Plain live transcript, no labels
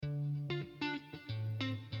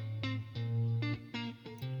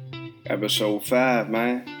Episode 5,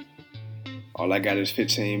 man. All I got is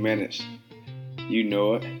 15 minutes. You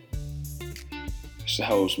know it. It's the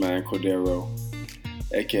host, man, Cordero,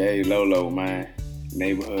 aka Lolo, man.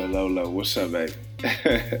 Neighborhood Lolo. What's up, baby?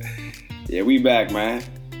 Yeah, we back, man.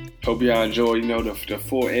 Hope y'all enjoy, the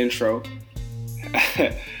full intro.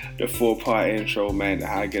 The 4-part intro, man, to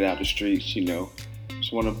how to get out the streets,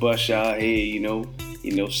 Just want to bust y'all head,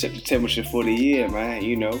 set the temperature for the year, man,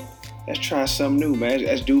 Let's try something new, man.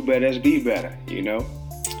 Let's do better, let's be better,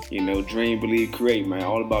 Dream, believe, create, man.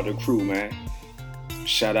 All about the crew, man.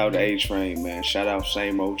 Shout out to A-Train, man. Shout out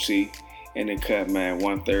Same OT in the cut, man.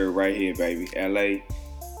 1/3 right here, baby. LA,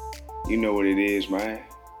 you know what it is, man.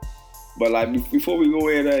 But before we go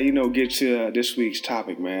ahead, get to this week's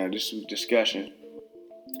topic, man, this week's discussion,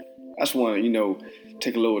 I just want to,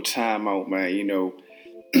 take a little time out, man,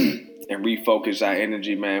 and refocus our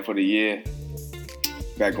energy, man, for the year.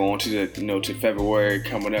 Back on to the, to February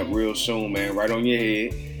coming up real soon, man. Right on your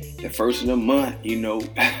head. The first of the month,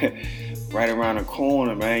 right around the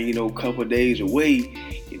corner, man. A couple of days away.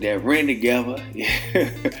 Get that rent together.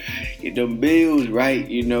 Get them bills right,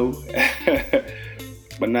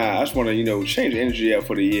 But nah, I just want to, change the energy up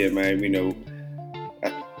for the year, man.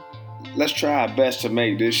 Let's try our best to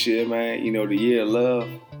make this year, man, the year of love.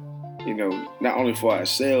 Not only for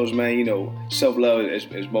ourselves, man, self-love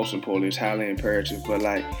is most important. It's highly imperative. But,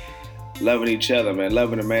 loving each other, man,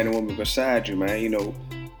 loving the man and woman beside you, man,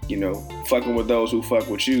 fucking with those who fuck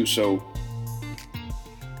with you. So,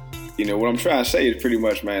 what I'm trying to say is pretty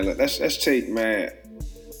much, man, let's take, man,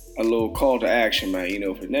 a little call to action, man.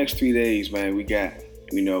 For the next 3 days, man, we got,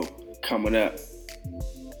 coming up.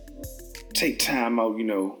 Take time out,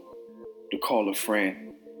 to call a friend.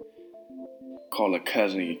 Call a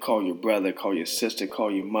cousin, you call your brother, call your sister, call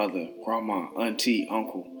your mother, grandma, auntie,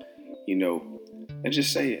 uncle, and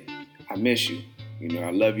just say it. I miss you.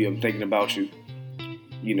 I love you. I'm thinking about you.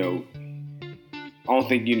 I don't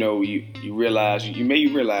think, you realize, you may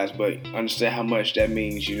realize, but understand how much that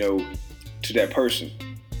means, to that person.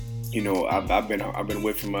 I've been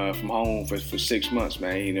away from home for 6 months,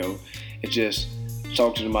 man, and just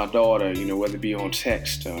talking to my daughter, whether it be on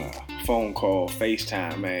text, phone call,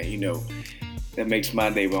 FaceTime, man, that makes my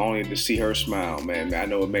day, but only to see her smile, man. I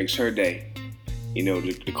know it makes her day.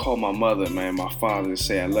 To call my mother, man, my father, and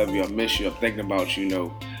say, I love you, I miss you, I'm thinking about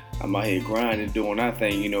you, I'm out here grinding, doing our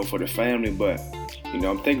thing, for the family, but,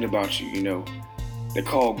 I'm thinking about you, To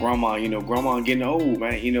call grandma, grandma getting old,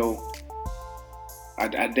 man,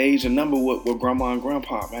 our days are numbered with grandma and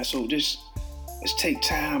grandpa, man, so just, let's take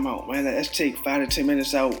time out, man. Let's take 5 to 10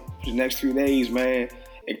 minutes out for the next 3 days, man,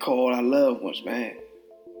 and call our loved ones, man.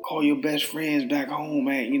 Call your best friends back home,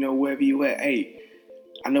 man, wherever you at. Hey,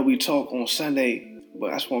 I know we talk on Sunday, but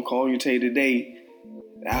I just want to call you and tell you today,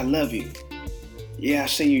 I love you. Yeah, I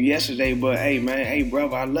seen you yesterday, but hey, man, hey,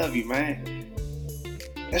 brother, I love you, man.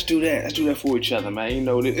 Let's do that. Let's do that for each other, man.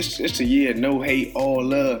 It's a year, no hate, all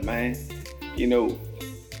love, man.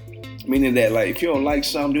 Meaning that, if you don't like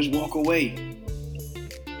something, just walk away.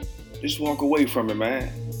 Just walk away from it,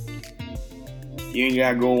 man. You ain't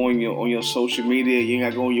gotta go on your social media. You ain't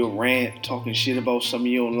gotta go on your rant talking shit about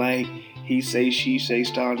something you don't like. He say, she say,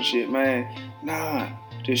 starting shit, man. Nah,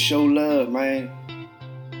 just show love, man.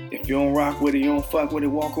 If you don't rock with it, you don't fuck with it,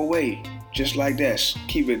 walk away. Just like that.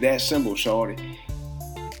 Keep it that simple, shorty.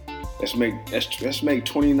 Let's make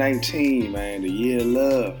 2019, man, the year of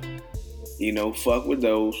love. Fuck with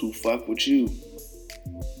those who fuck with you.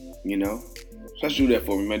 So let's do that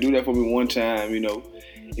for me, man. Do that for me one time,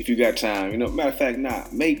 if you got time. Matter of fact,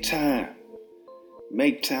 make time.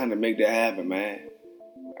 Make time to make that happen, man.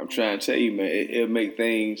 I'm trying to tell you, man, it'll make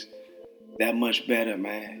things that much better,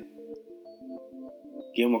 man.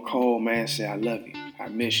 Give them a call, man. Say, I love you. I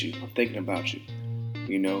miss you. I'm thinking about you.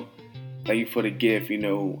 Thank you for the gift.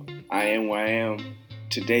 I am where I am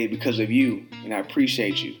today because of you, and I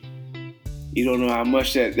appreciate you. You don't know how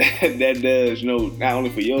much that does, not only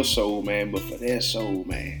for your soul, man, but for their soul,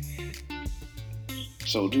 man.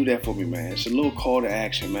 So do that for me, man. It's a little call to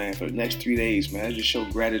action, man, for the next 3 days, man. Just show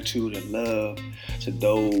gratitude and love to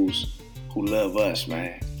those who love us,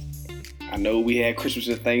 man. I know we had Christmas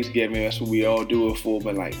and Thanksgiving. That's what we all do it for.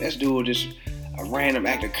 But, let's do it just a random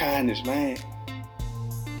act of kindness, man.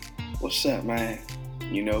 What's up, man?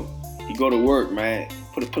 You go to work, man.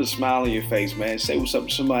 Put a smile on your face, man. Say what's up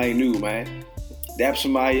to somebody new, man. Dap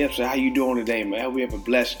somebody up. Say, how you doing today, man? Hope you have a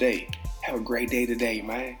blessed day. Have a great day today,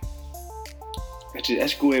 man.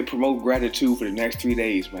 Let's go ahead and promote gratitude for the next 3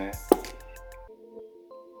 days, man.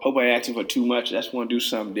 Hope I ain't asking for too much. I just want to do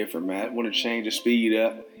something different, man. I want to change the speed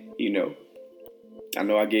up, I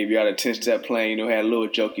know I gave y'all a 10-step plan, had a little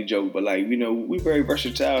jokey joke, but we very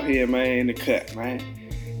versatile here, man, in the cut, man.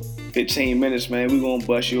 15 minutes, man, we gonna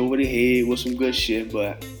bust you over the head with some good shit,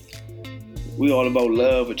 but we all about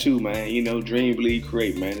love too, man. Dream, believe,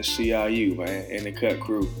 create, man. The CRU, man, and the cut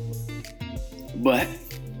crew. But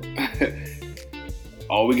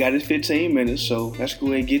all we got is 15 minutes, so let's go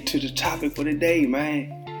ahead and get to the topic for the day,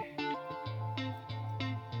 man.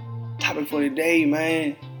 Topic for the day,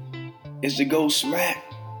 man, is to go smack.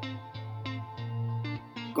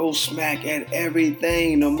 Go smack at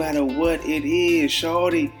everything, no matter what it is,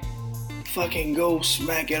 shorty. Fucking go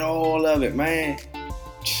smack at all of it, man.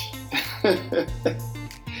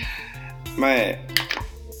 Man,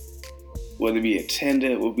 whether it be a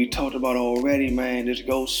tender, what we talked about already, man, just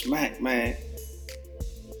go smack, man.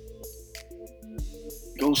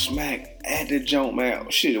 Go smack at the joint, man.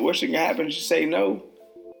 Shit, the worst thing can happen is you say no.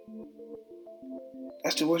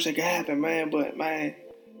 That's the worst that can happen, man. But, man,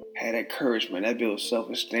 have that courage, man. That builds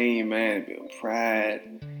self-esteem, man. It builds pride.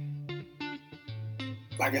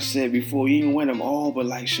 Like I said before, you can win them all, but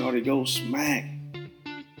shorty, go smack.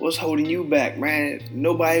 What's holding you back, man?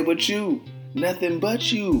 Nobody but you. Nothing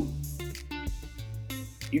but you.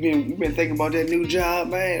 You been thinking about that new job,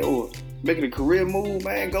 man, or making a career move,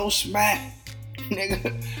 man? Go smack.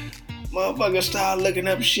 Nigga, motherfucker, start looking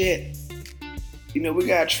up shit. We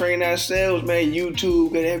gotta train ourselves, man. YouTube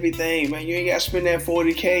and everything, man. You ain't gotta spend that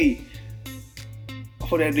 $40K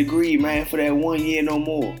for that degree, man, for that 1 year no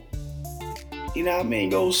more. You know what I mean?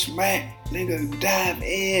 Go smack, nigga. Dive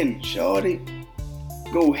in, shorty.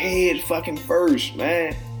 Go head fucking first,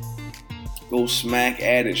 man. Go smack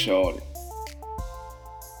at it, shorty.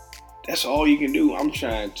 That's all you can do. I'm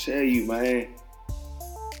trying to tell you, man.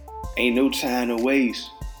 Ain't no time to waste.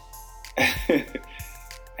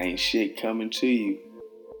 Ain't shit coming to you.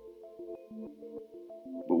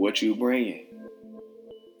 But what you bringing?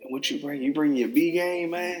 What you bring? You bringing your B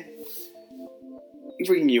game, man? You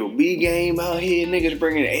bringing your B game out here? Niggas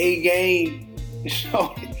bringing A game?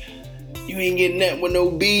 You ain't getting nothing with no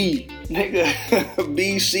B. Nigga,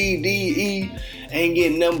 B, C, D, E. Ain't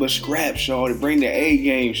getting nothing but scrap, shorty. Bring the A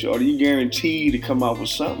game, shorty. You guaranteed to come out with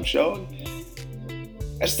something, shorty.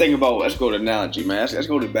 Let's go to analogy, man. Let's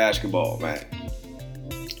go to basketball, man.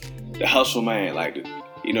 The hustle, man,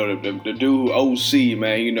 the dude OC,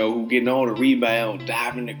 man, who getting all the rebounds,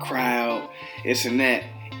 diving the crowd, this and that.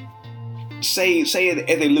 Say if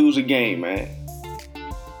they lose a game, man.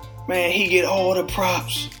 Man, he get all the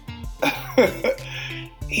props.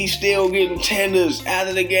 He still getting tenders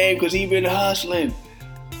after the game because he been hustling.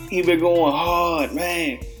 He been going hard,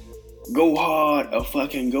 man. Go hard or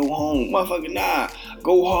fucking go home. Motherfucker, nah.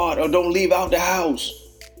 Go hard or don't leave out the house.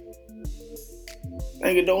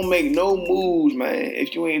 Nigga, don't make no moves, man,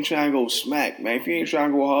 if you ain't trying to go smack, man. If you ain't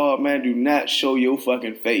trying to go hard, man, do not show your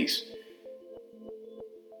fucking face.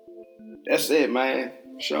 That's it, man.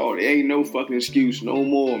 Sure, there ain't no fucking excuse no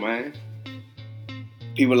more, man.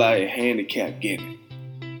 People out here handicapped getting it.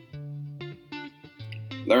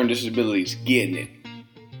 Learning disabilities getting it.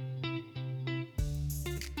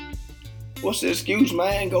 What's the excuse,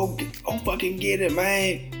 man? Go fucking get it,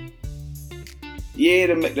 man. Yeah,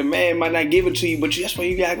 the man might not give it to you, but that's why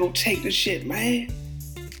you gotta go take the shit, man.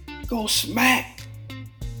 Go smack.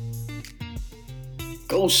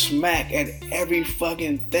 Go smack at every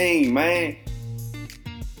fucking thing, man.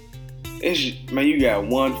 Man, you got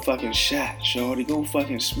one fucking shot, shorty. Go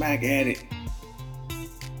fucking smack at it.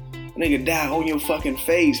 Nigga, die on your fucking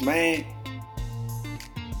face, man.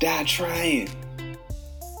 Die trying.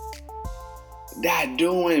 Die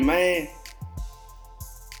doing, man.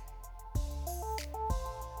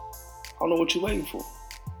 I don't know what you waiting for.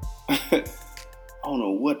 I don't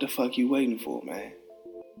know what the fuck you waiting for, man.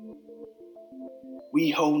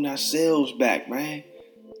 We holding ourselves back, man.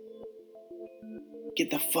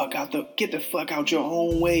 Get the fuck out your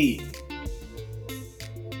own way.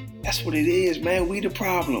 That's what it is, man. We the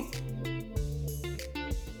problem.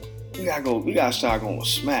 We gotta start going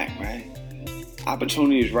smack, man.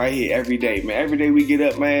 Opportunity is right here every day, man. Every day we get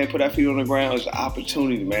up, man, put our feet on the ground, it's an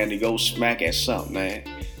opportunity, man, to go smack at something, man.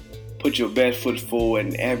 Put your best foot forward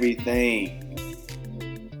in everything.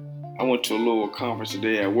 I went to a little conference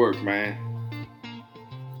today at work, man.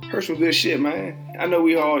 Heard some good shit, man. I know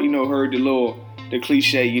we all, heard the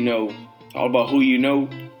cliche, all about who you know.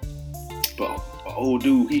 But old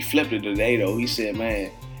dude, he flipped it today, though. He said, man,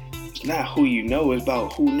 it's not who you know, it's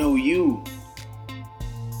about who know you.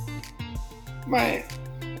 Man,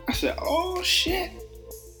 I said, oh, shit.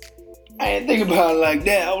 I didn't think about it like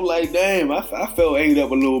that. I was like, damn, I felt ate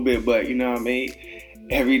up a little bit, but you know what I mean?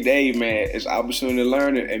 Every day, man, it's opportunity to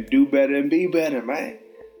learn it and do better and be better, man.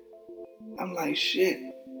 I'm like, shit,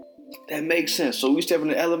 that makes sense. So we step in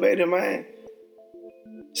the elevator, man.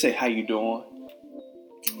 Say, how you doing?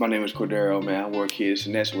 My name is Cordero, man. I work here,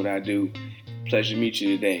 and that's what I do. Pleasure to meet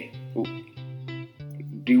you today. Ooh.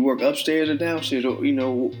 Do you work upstairs or downstairs? Or,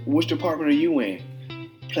 which department are you in?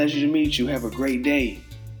 Pleasure to meet you. Have a great day.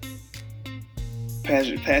 Pass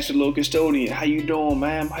the little custodian. How you doing,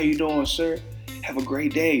 ma'am? How you doing, sir? Have a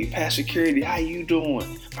great day. Pass security. How you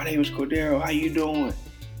doing? My name is Cordero. How you doing?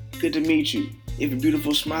 Good to meet you. You have a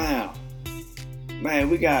beautiful smile.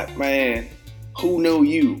 Man, we got, man, who know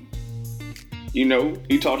you?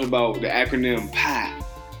 He talked about the acronym PI.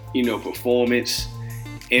 Performance,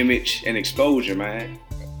 image, and exposure, man.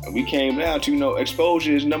 We came down to,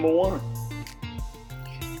 exposure is number one.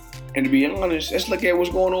 And to be honest, let's look at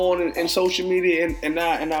what's going on in social media in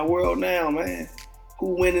our world now, man.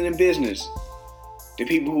 Who winning in business? The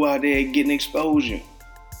people who out there getting exposure.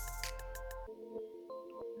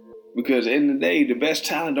 Because at the end of the day, the best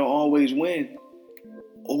talent don't always win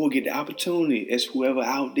or get the opportunity. It's whoever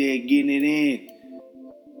out there getting it in.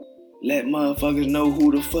 Let motherfuckers know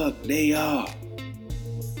who the fuck they are.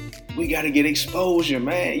 We gotta get exposure,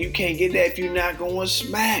 man. You can't get that if you're not going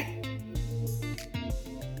smack.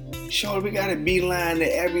 Sure, we gotta beeline to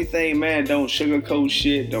everything, man. Don't sugarcoat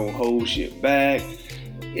shit. Don't hold shit back.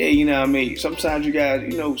 Yeah, you know what I mean? Sometimes you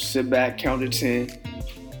gotta, sit back, count to 10.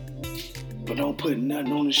 But don't put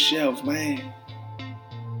nothing on the shelf, man.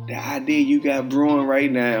 The idea you got brewing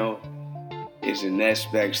right now is the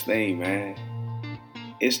next best thing, man.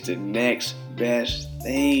 It's the next best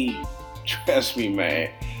thing. Trust me, man.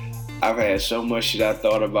 I've had so much shit I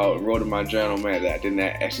thought about, wrote in my journal, man, that I did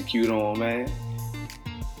not execute on, man.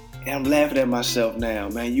 And I'm laughing at myself now,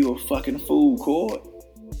 man. You a fucking fool, Cord.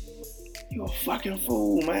 You a fucking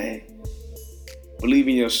fool, man. Believe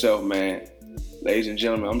in yourself, man. Ladies and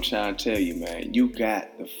gentlemen, I'm trying to tell you, man, you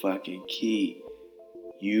got the fucking key.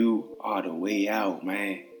 You are the way out,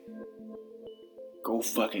 man. Go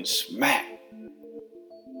fucking smack.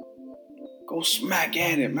 Go smack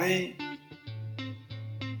at it, man.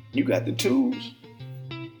 You got the tools.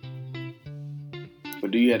 But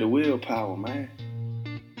do you have the willpower, man?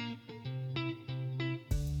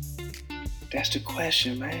 That's the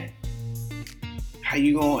question, man. How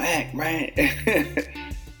you gonna act, man?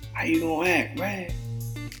 How you gonna act, man?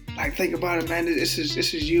 Like, think about it, man. This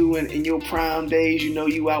is you in your prime days.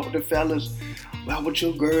 You out with the fellas, out with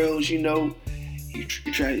your girls. You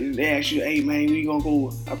try. They ask you, hey, man, you gonna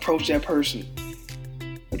go approach that person?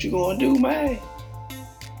 What you gonna do, man?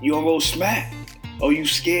 You gonna go smack? Oh, you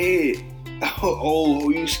scared? Oh,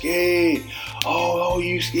 you scared? Oh,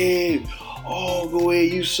 you scared? Oh, go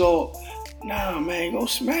ahead, you saw. Nah, man, go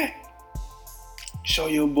smack. Show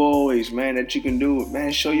your boys, man, that you can do it,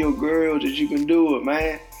 man. Show your girls that you can do it,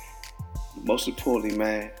 man. Most importantly,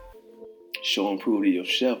 man, show and prove to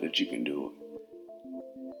yourself that you can do it.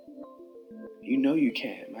 You know you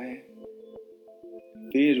can, man.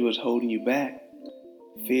 Fear is what's holding you back.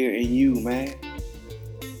 Fear in you, man.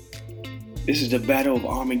 This is the battle of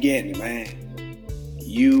Armageddon, man.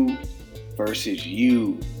 You versus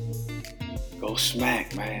you. Go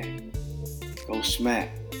smack, man. Go smack.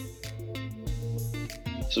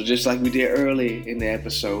 So just like we did earlier in the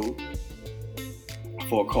episode,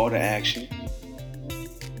 for a call to action,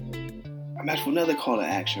 I'm asking for another call to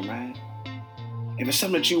action, man. If it's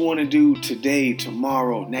something that you want to do today,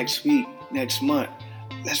 tomorrow, next week, next month,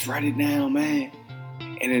 let's write it down, man.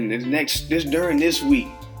 And then during this week,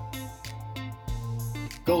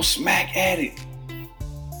 go smack at it.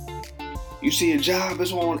 You see a job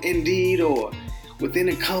is on Indeed or within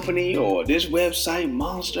a company or this website,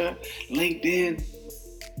 Monster, LinkedIn,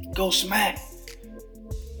 go smack.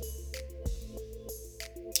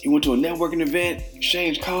 You went to a networking event,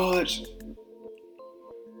 exchange cards,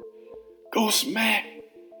 go smack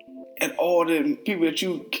at all the people that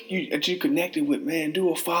you connected with, man. Do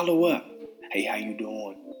a follow up. Hey, how you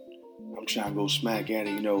doing? I'm trying to go smack at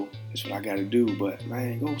it, that's what I gotta do, but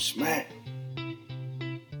man, go smack.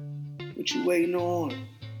 What you waiting on?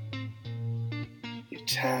 Your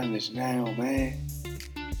time is now, man.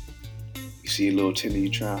 You see a little tender you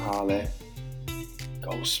trying to holler at?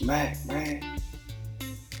 Go smack, man.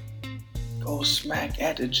 Go smack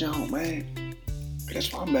at the jump, man.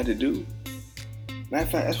 That's what I'm about to do. Matter of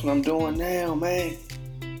fact, that's what I'm doing now, man.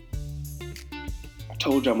 I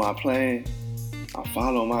told y'all my plan. I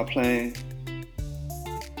follow my plan.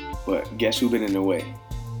 But guess who been in the way?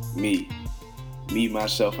 Me. Me,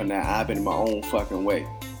 myself, and I. I've been in my own fucking way.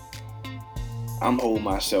 I'm holding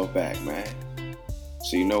myself back, man.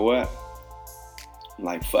 So you know what? I'm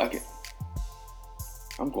like, fuck it.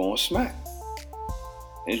 I'm going smack.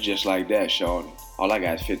 It's just like that, shawty. All I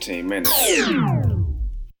got is 15 minutes.